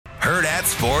Hurrdat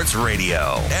Sports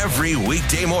Radio. Every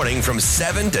weekday morning from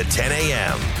 7 to 10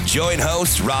 a.m. Join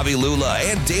hosts Robbie Lula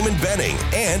and Damon Benning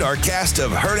and our cast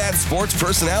of Hurrdat Sports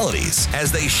personalities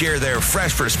as they share their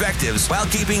fresh perspectives while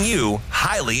keeping you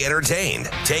highly entertained.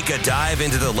 Take a dive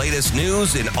into the latest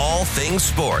news in all things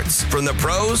sports, from the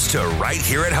pros to right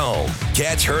here at home.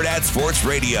 Catch Hurrdat Sports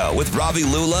Radio with Robbie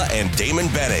Lula and Damon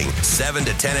Benning, 7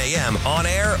 to 10 a.m. on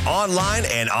air, online,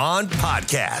 and on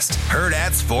podcast.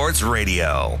 Hurrdat Sports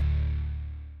Radio.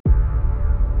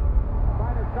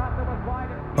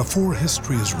 Before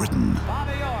history is written,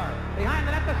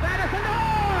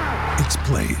 it's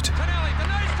played.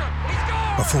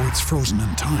 Before it's frozen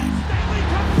in time,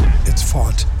 it's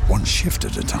fought one shift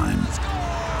at a time.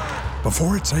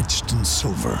 Before it's etched in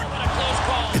silver,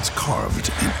 it's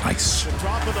carved in ice.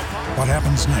 What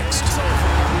happens next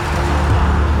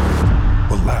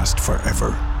will last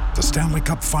forever. The Stanley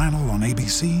Cup Final on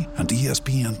ABC and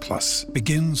ESPN Plus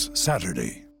begins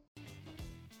Saturday.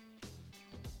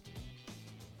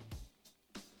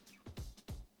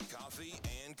 Coffee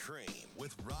and Cream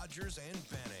with Rogers and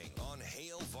Benning on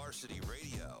Hail Varsity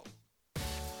Radio.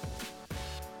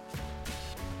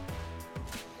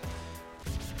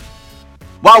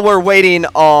 While we're waiting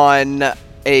on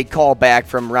a call back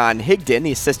from Ron Higdon,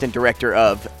 the assistant director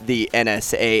of the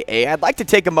NSAA, I'd like to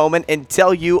take a moment and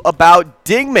tell you about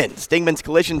Dingman's. Dingman's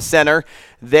Collision Center.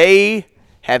 They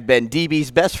have been DB's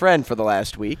best friend for the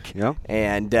last week. Yeah.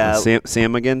 And see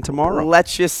him again tomorrow.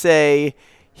 Let's just say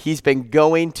he's been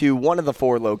going to one of the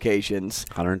 4 locations.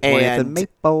 120th and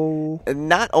Maple.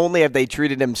 Not only have they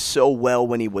treated him so well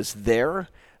when he was there,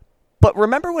 but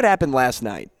remember what happened last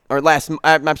night.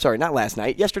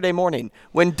 Yesterday morning,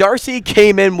 when Darcy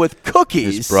came in with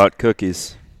cookies. Just brought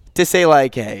cookies. To say, you're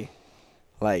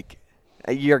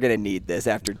going to need this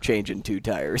after changing 2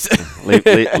 tires.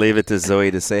 leave it to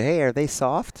Zoe to say, hey, are they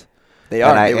soft? They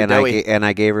are. They were doughy.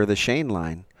 I gave her the Shane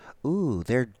line. Ooh,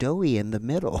 they're doughy in the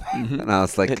middle. Mm-hmm. And I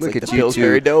was like, look like at you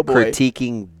two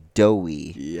critiquing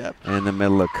doughy in the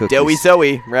middle of cookies. Doughy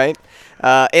Zoe, right?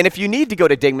 And if you need to go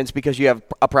to Dingman's because you have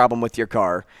a problem with your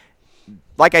car,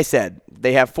 like I said,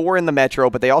 they have 4 in the metro,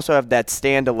 but they also have that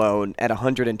standalone at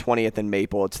 120th and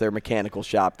Maple. It's their mechanical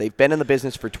shop. They've been in the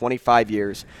business for 25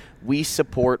 years. We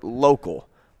support local.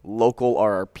 Local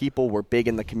are our people. We're big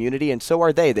in the community, and so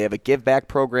are they. They have a give back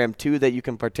program, too, that you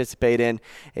can participate in.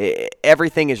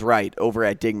 Everything is right over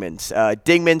at Dingman's.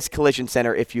 Dingman's Collision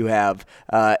Center if you have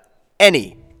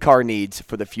any car needs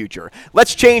for the future.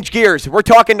 Let's change gears. We're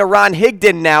talking to Ron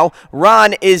Higdon now.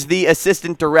 Ron is the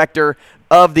assistant director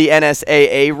of the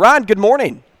NSAA. Ron, good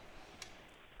morning.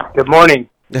 Good morning.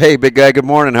 Hey, big guy, good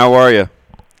morning. How are you?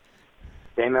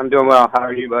 Damon, I'm doing well. How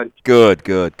are you, bud?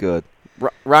 Good.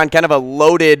 Ron, kind of a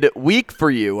loaded week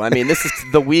for you. I mean, this is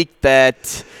the week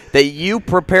that you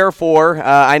prepare for.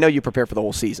 I know you prepare for the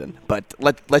whole season, but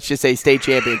let's just say state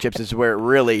championships is where it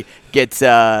really gets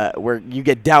where you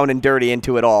get down and dirty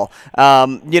into it all.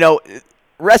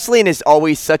 Wrestling is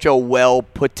always such a well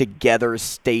put together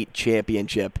state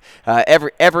championship.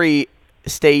 Every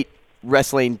state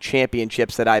wrestling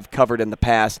championships that I've covered in the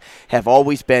past have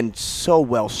always been so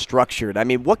well structured. I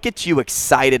mean, what gets you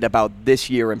excited about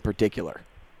this year in particular?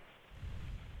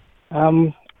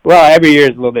 Well, every year is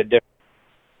a little bit different,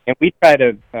 and we try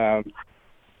to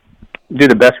do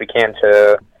the best we can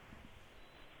to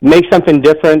make something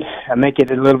different and make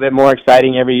it a little bit more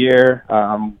exciting every year.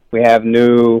 We have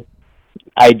new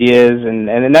ideas, and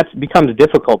then that becomes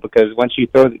difficult because once you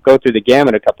go through the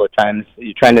gamut a couple of times,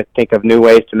 you're trying to think of new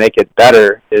ways to make it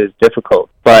better is difficult.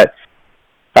 But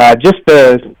just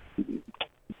the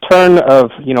turn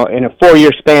of, in a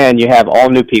 4-year span, you have all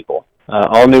new people,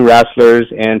 all new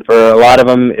wrestlers, and for a lot of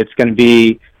them, it's going to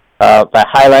be the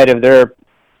highlight of their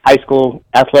high school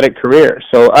athletic career.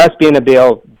 So us being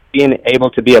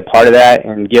able to be a part of that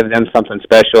and give them something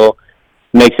special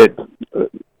makes it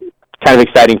kind of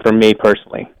exciting for me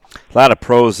personally. A lot of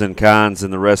pros and cons in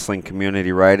the wrestling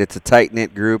community, right? It's a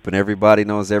tight-knit group, and everybody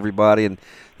knows everybody, and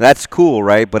that's cool,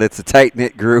 right? But it's a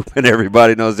tight-knit group, and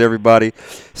everybody knows everybody.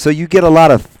 So you get a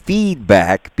lot of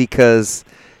feedback because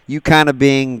you kind of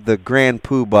being the grand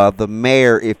poobah, the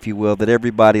mayor, if you will, that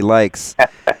everybody likes.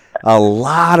 A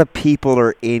lot of people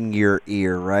are in your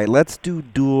ear, right? Let's do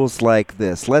duels like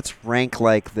this. Let's rank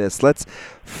like this. Let's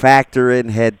factor in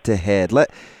head-to-head.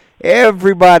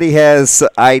 Everybody has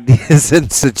ideas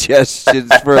and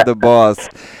suggestions for the boss.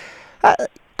 I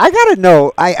got to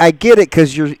know, I get it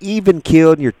because you're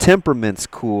even-keeled and your temperament's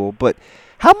cool, but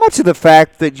how much of the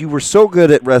fact that you were so good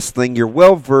at wrestling, you're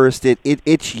well-versed,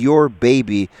 it's your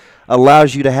baby,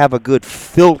 allows you to have a good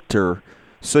filter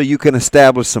so you can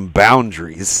establish some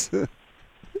boundaries?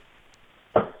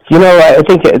 I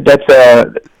think that's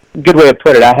a good way to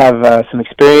put it. I have some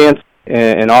experience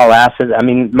in all aspects. I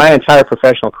mean, my entire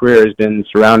professional career has been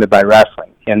surrounded by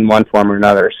wrestling in one form or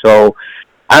another. So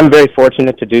I'm very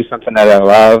fortunate to do something that I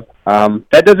love.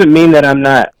 That doesn't mean that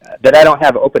I don't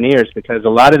have open ears, because a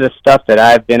lot of the stuff that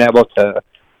I've been able to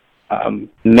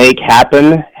make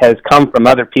happen has come from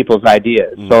other people's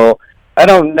ideas. So I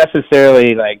don't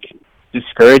necessarily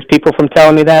discourage people from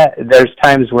telling me that. There's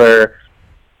times where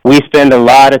we spend a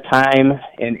lot of time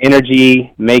and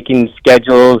energy making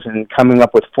schedules and coming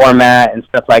up with format and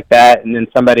stuff like that, and then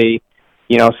somebody,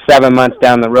 7 months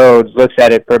down the road looks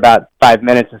at it for about 5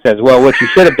 minutes and says, well, what you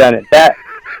should have done is that.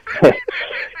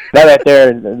 That right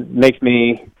there makes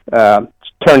me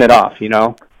turn it off,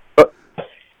 But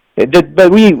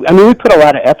we put a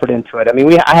lot of effort into it. I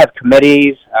mean, I have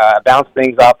committees, bounce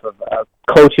things off of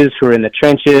coaches who are in the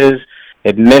trenches,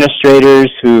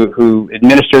 administrators who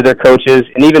administer their coaches,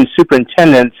 and even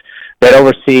superintendents that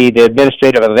oversee the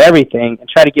administrative of everything, and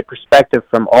try to get perspective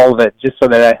from all of it, just so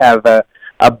that I have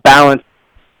a balanced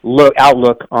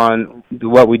outlook on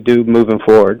what we do moving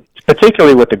forward,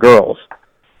 particularly with the girls.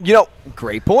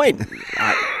 Great point.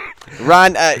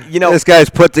 Ron, this guy's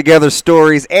put together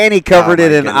stories, and he covered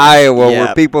it in Iowa,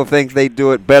 where people think they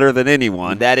do it better than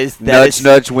anyone.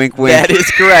 Nudge, wink, wink. That is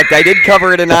correct. I did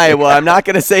cover it in Iowa. I'm not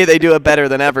going to say they do it better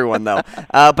than everyone, though.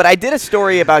 But I did a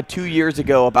story about 2 years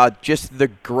ago about just the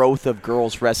growth of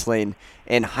girls wrestling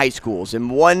in high schools. And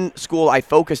one school I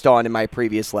focused on in my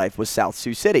previous life was South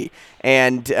Sioux City.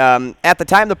 And at the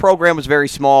time, the program was very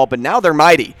small, but now they're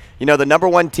mighty. The number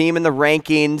one team in the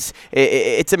rankings.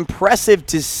 It's impressive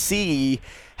to see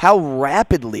how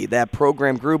rapidly that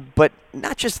program grew, but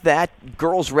not just that,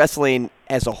 girls wrestling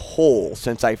as a whole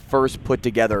since I first put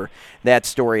together that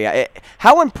story.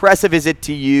 How impressive is it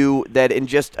to you that in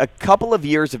just a couple of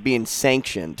years of being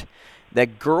sanctioned,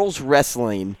 that girls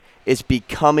wrestling is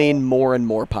becoming more and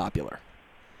more popular?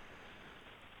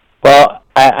 Well,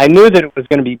 I knew that it was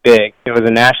going to be big. It was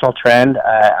a national trend.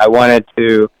 I wanted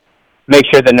to make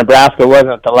sure that Nebraska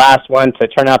wasn't the last one to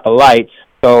turn out the lights.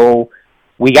 So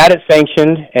we got it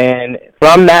sanctioned, and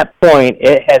from that point,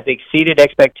 it has exceeded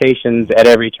expectations at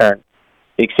every turn.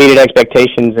 It exceeded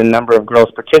expectations in number of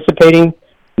girls participating,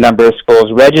 number of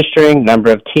schools registering,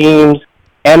 number of teams,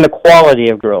 and the quality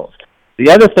of girls. The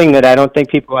other thing that I don't think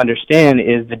people understand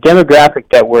is the demographic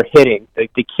that we're hitting.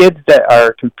 The kids that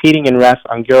are competing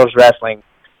on girls wrestling,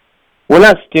 we're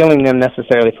not stealing them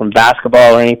necessarily from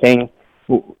basketball or anything.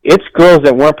 It's girls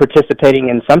that weren't participating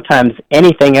in sometimes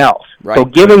anything else. Right. So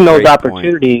giving those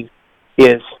opportunities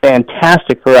is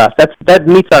fantastic for us. That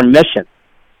meets our mission,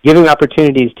 giving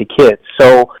opportunities to kids.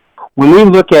 So when we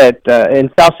look at, and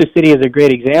South Sioux City is a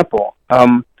great example,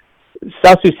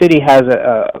 South Sioux City has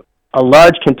a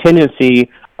large contingency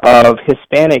of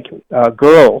Hispanic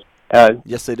girls.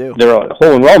 Yes, they do. Their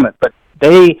whole enrollment. But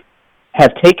they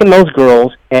have taken those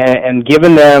girls and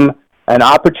given them an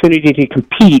opportunity to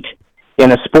compete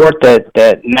in a sport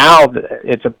that now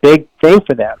it's a big thing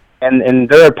for them. And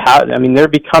they're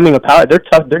becoming a power. They're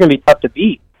tough. They're going to be tough to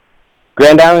beat.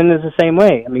 Grand Island is the same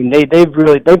way. I mean,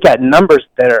 they've got numbers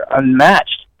that are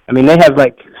unmatched. I mean, they have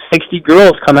 60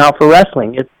 girls come out for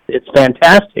wrestling. It's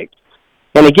fantastic.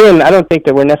 And again, I don't think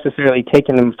that we're necessarily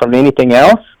taking them from anything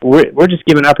else. We're just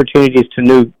giving opportunities to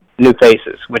new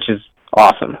faces, which is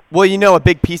awesome. Well, a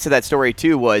big piece of that story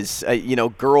too was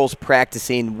girls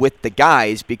practicing with the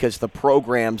guys because the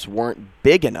programs weren't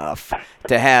big enough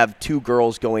to have two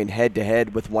girls going head to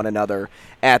head with one another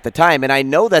at the time. And I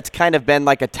know that's kind of been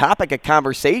a topic of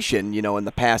conversation, in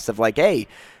the past of hey,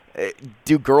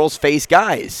 do girls face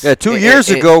guys? Yeah, 2 years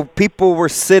ago, people were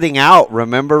sitting out,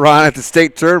 remember, Ron, at the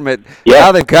state tournament? Yeah.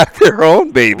 Now they've got their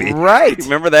own baby. Right.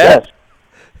 Remember that?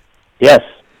 Yes.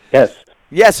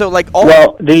 Yeah, so go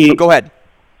ahead.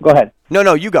 Go ahead.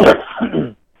 No, you go.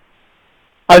 I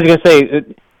was going to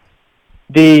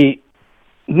say,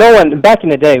 no one, back in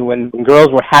the day when girls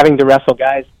were having to wrestle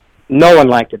guys, no one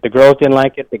liked it. The girls didn't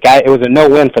like it. It was a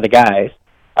no-win for the guys.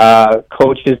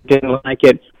 Coaches didn't like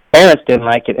it. Parents didn't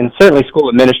like it, and certainly school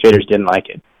administrators didn't like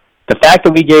it. The fact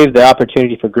that we gave the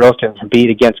opportunity for girls to compete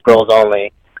against girls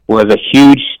only was a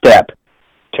huge step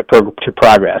to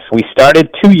progress. We started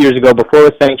 2 years ago. Before it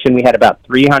was sanctioned, we had about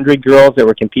 300 girls that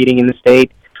were competing in the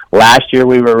state. Last year,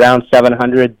 we were around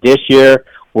 700. This year,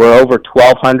 we're over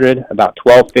 1,200, about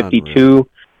 1,252,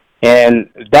 and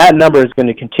that number is going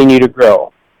to continue to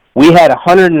grow. We had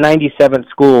 197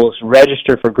 schools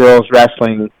register for girls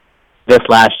wrestling this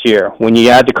last year. When you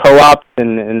add the co-ops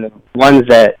and the ones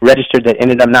that registered that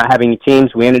ended up not having any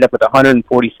teams, we ended up with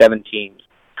 147 teams.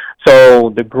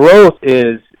 So the growth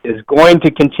is going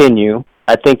to continue.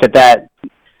 I think that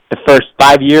the first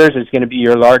 5 years is going to be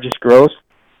your largest growth.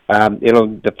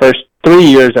 The first 3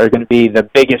 years are going to be the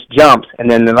biggest jumps, and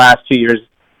then the last 2 years,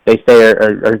 they say,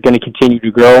 are going to continue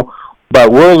to grow.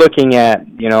 But we're looking at,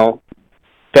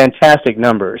 fantastic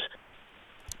numbers.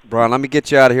 Brian, let me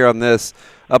get you out of here on this,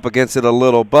 up against it a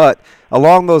little. But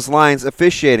along those lines,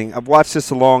 officiating, I've watched this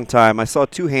a long time. I saw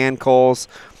 2 hand calls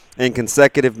in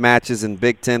consecutive matches in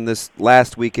Big Ten this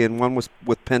last weekend. One was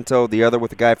with Pinto, the other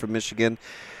with a guy from Michigan.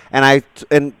 And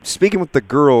speaking with the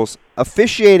girls,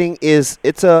 officiating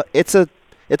it's a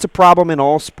problem in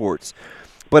all sports.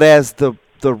 But as the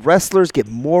wrestlers get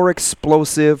more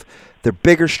explosive, they're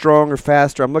bigger, stronger,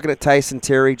 faster. I'm looking at Tyson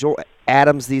Terry, Joel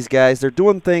Adams, these guys. They're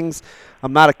doing things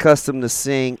I'm not accustomed to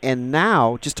seeing. And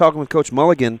now, just talking with Coach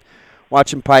Mulligan,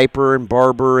 watching Piper and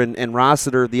Barber and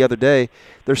Rossiter the other day,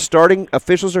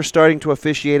 officials are starting to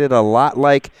officiate it a lot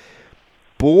like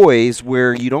boys,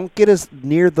 where you don't get as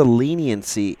near the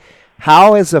leniency.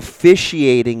 How has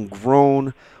officiating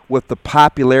grown with the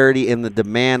popularity and the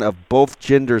demand of both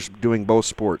genders doing both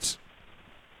sports?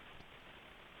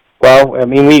 Well, I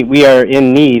mean, we are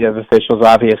in need of officials,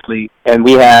 obviously, and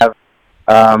we have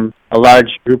a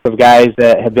large group of guys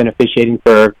that have been officiating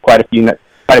for quite a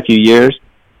few years.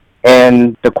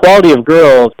 And the quality of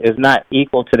girls is not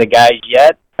equal to the guys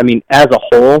yet. I mean, as a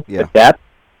whole, the depth.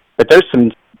 But there's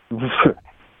some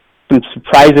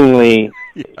surprisingly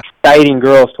exciting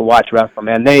girls to watch wrestle,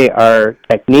 man. They are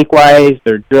technique-wise,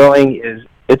 their drilling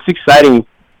it's exciting.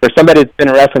 For somebody that's been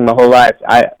in wrestling my whole life,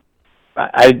 I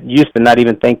used to not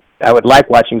even think I would like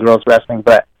watching girls wrestling,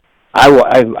 but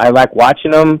I like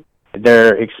watching them.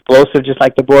 They're explosive just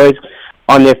like the boys.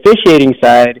 On the officiating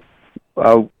side,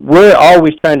 we're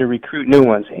always trying to recruit new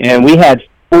ones, and we had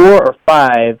 4 or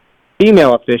 5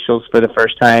 female officials for the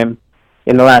first time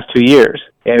in the last 2 years.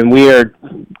 And we are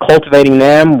cultivating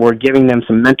them. We're giving them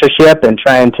some mentorship and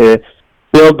trying to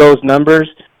build those numbers.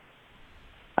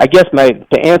 I guess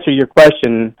to answer your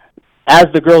question, as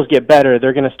the girls get better,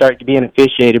 they're going to start being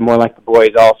officiated more like the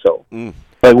boys also.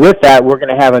 But with that, we're going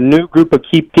to have a new group of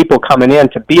key people coming in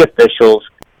to be officials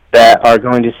that are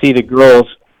going to see the girls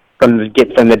from the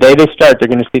day they start. They're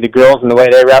going to see the girls and the way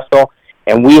they wrestle,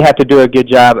 and we have to do a good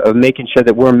job of making sure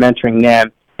that we're mentoring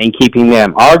them and keeping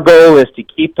them. Our goal is to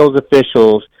keep those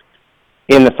officials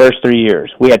in the first 3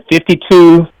 years. We had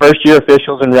 52 first-year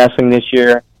officials in wrestling this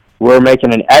year. We're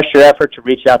making an extra effort to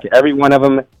reach out to every one of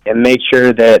them and make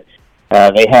sure that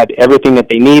they had everything that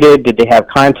they needed. Did they have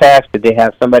contacts? Did they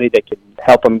have somebody that could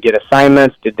help them get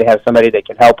assignments? Did they have somebody that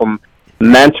could help them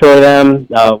mentor them?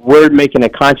 We're making a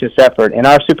conscious effort. And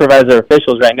our supervisor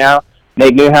officials right now,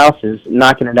 Nate Newhouse, is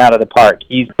knocking it out of the park.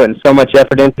 He's putting so much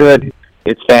effort into it.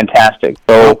 It's fantastic.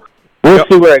 So we'll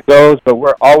see where it goes, but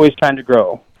we're always trying to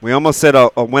grow. We almost said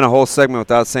I'll win a whole segment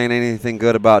without saying anything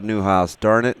good about Newhouse.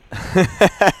 Darn it.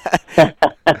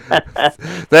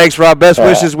 Thanks, Rob. Best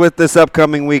wishes with this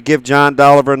upcoming week. Give John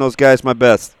Dolliver and those guys my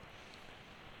best.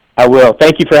 I will.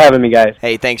 Thank you for having me, guys.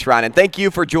 Hey, thanks, Ron. And thank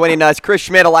you for joining us. Chris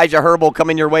Schmidt, Elijah Herbal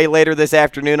coming your way later this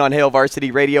afternoon on Hail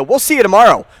Varsity Radio. We'll see you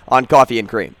tomorrow on Coffee and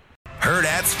Cream.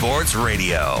 Hurrdat Sports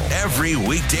Radio, every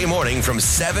weekday morning from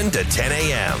 7 to 10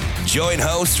 a.m. Join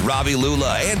hosts Robbie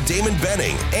Lula and Damon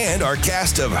Benning and our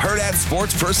cast of Hurrdat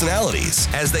Sports personalities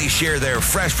as they share their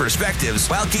fresh perspectives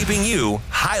while keeping you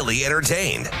highly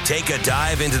entertained. Take a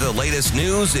dive into the latest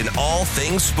news in all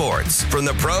things sports, from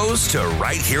the pros to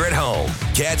right here at home.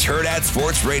 Catch Hurrdat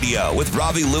Sports Radio with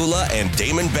Robbie Lula and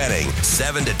Damon Benning,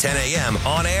 7 to 10 a.m.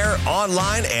 on air,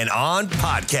 online, and on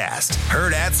podcast.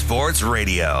 Hurrdat Sports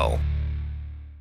Radio.